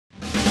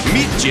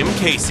Meet Jim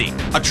Casey,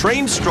 a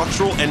trained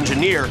structural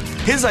engineer.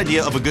 His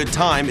idea of a good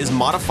time is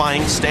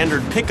modifying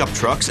standard pickup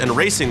trucks and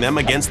racing them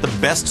against the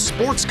best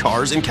sports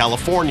cars in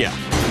California.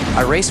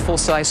 I race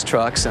full-size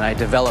trucks and I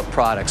develop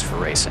products for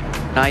racing.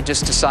 I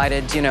just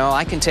decided, you know,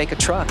 I can take a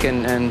truck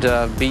and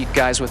beat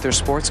guys with their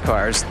sports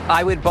cars.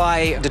 I would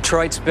buy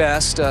Detroit's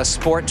best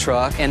sport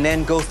truck and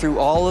then go through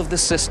all of the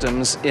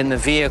systems in the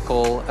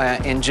vehicle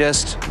and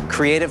just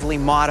creatively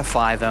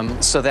modify them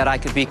so that I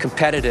could be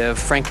competitive,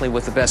 frankly,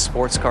 with the best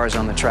sports cars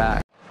on the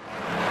track.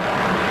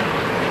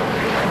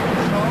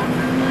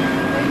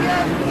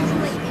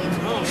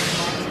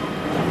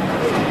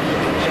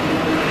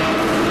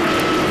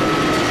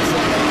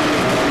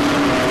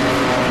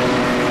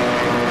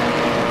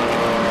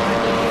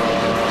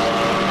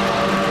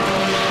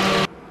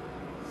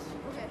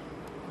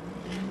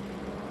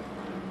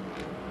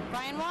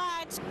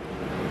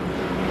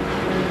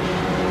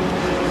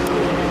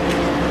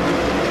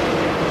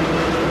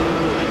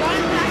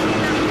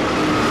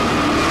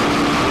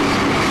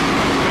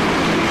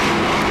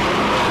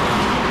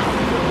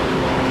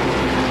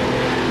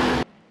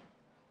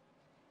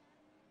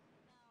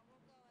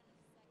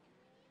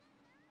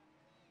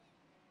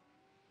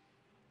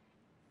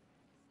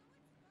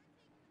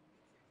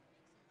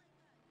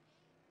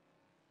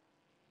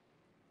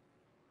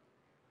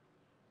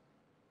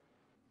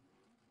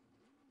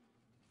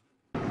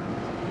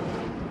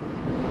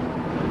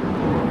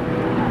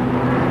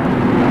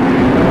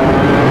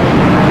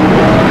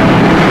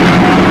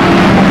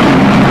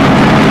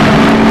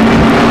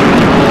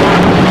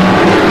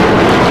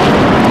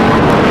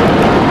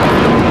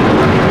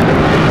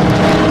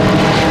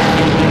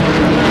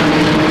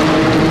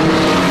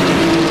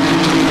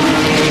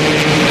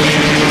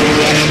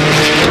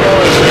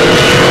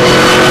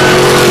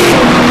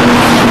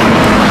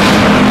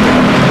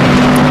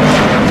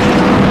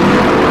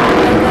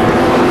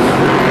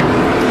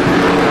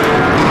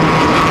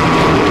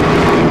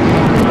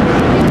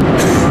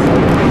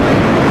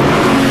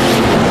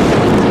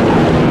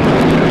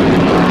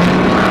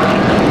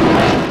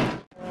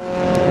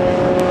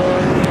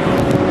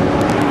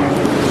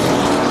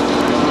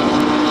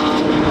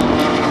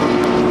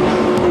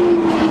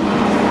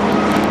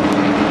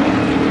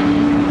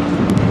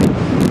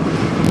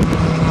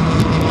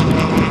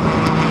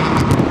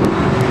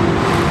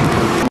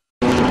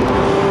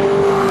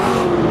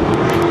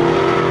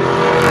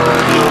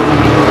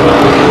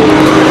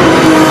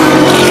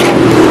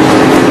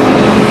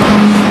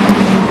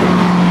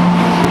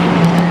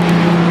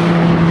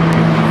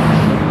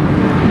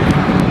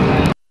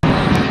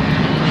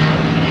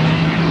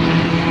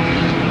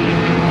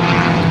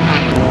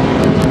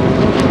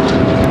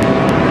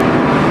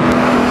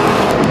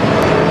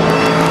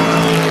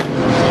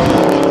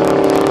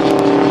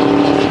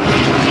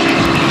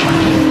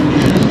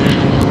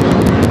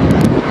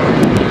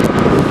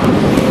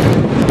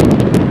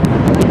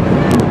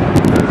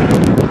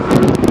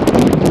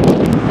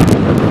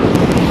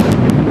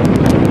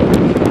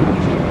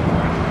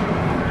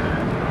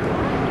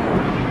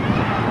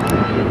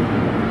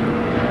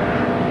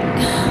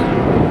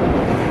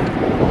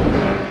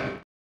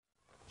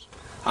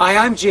 Hi,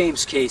 I'm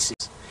James Casey.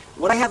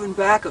 What I have in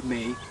back of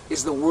me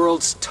is the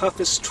world's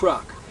toughest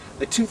truck,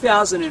 the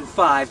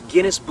 2005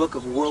 Guinness Book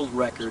of World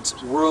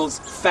Records world's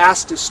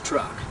fastest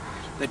truck,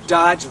 the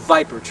Dodge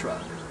Viper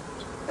truck.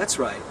 That's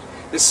right,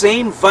 the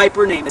same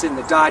Viper name that's in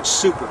the Dodge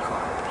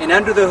supercar. And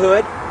under the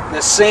hood,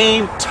 the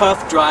same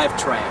tough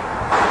drivetrain.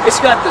 It's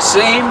got the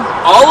same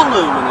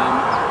all-aluminum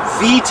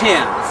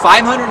V10,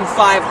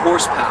 505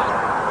 horsepower.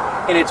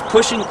 And it's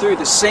pushing through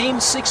the same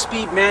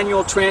 6-speed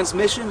manual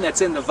transmission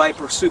that's in the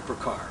Viper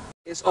supercar.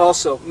 There's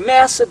also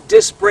massive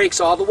disc brakes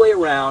all the way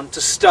around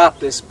to stop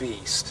this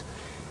beast.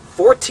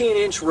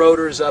 14-inch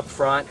rotors up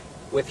front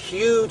with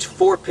huge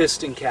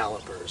 4-piston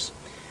calipers.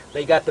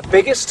 They got the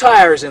biggest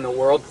tires in the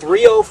world,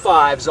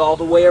 305s all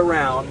the way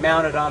around,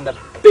 mounted on the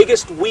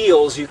biggest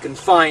wheels you can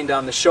find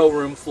on the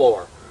showroom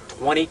floor,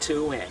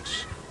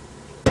 22-inch.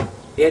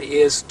 It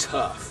is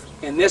tough,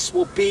 and this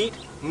will beat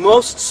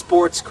most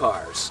sports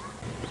cars.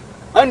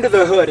 Under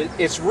the hood,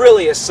 it's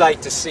really a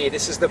sight to see.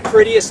 This is the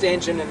prettiest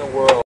engine in the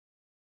world.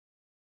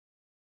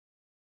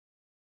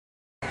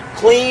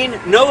 Clean,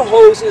 no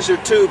hoses or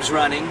tubes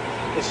running.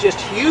 It's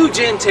just huge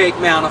intake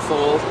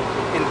manifold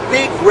and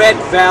big red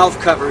valve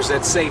covers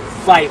that say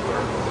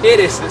Viper.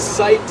 It is a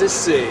sight to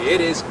see. It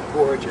is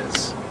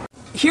gorgeous.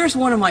 Here's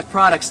one of my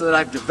products that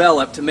I've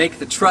developed to make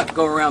the truck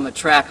go around the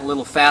track a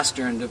little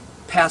faster and to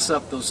pass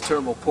up those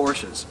turbo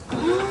Porsches.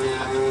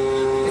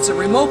 It's a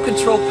remote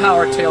control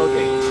power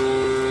tailgate.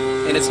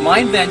 And it's my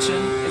invention,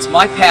 it's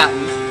my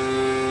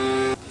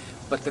patent,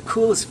 but the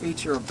coolest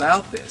feature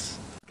about this,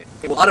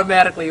 it will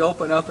automatically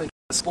open up into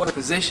a sport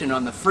position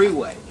on the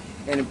freeway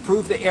and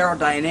improve the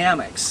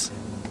aerodynamics.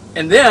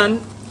 And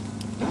then,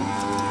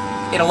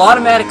 it'll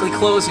automatically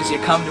close as you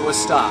come to a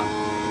stop.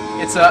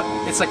 It's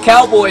a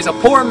cowboy's, a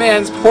poor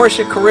man's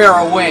Porsche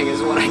Carrera wing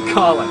is what I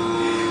call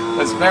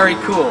it. It's very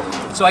cool.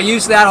 So I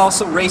use that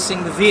also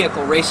racing the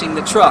vehicle, racing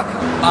the truck.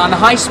 On the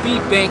high-speed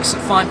banks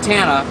of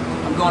Fontana,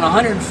 I'm I'm going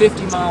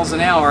 150 miles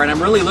an hour, and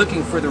I'm really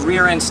looking for the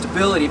rear end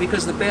stability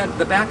because the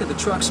back of the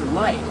trucks are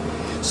light.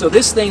 So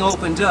this thing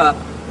opened up,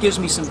 gives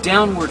me some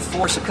downward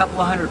force, a couple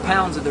of 100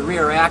 pounds of the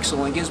rear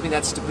axle, and gives me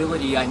that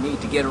stability I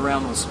need to get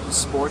around those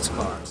sports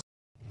cars.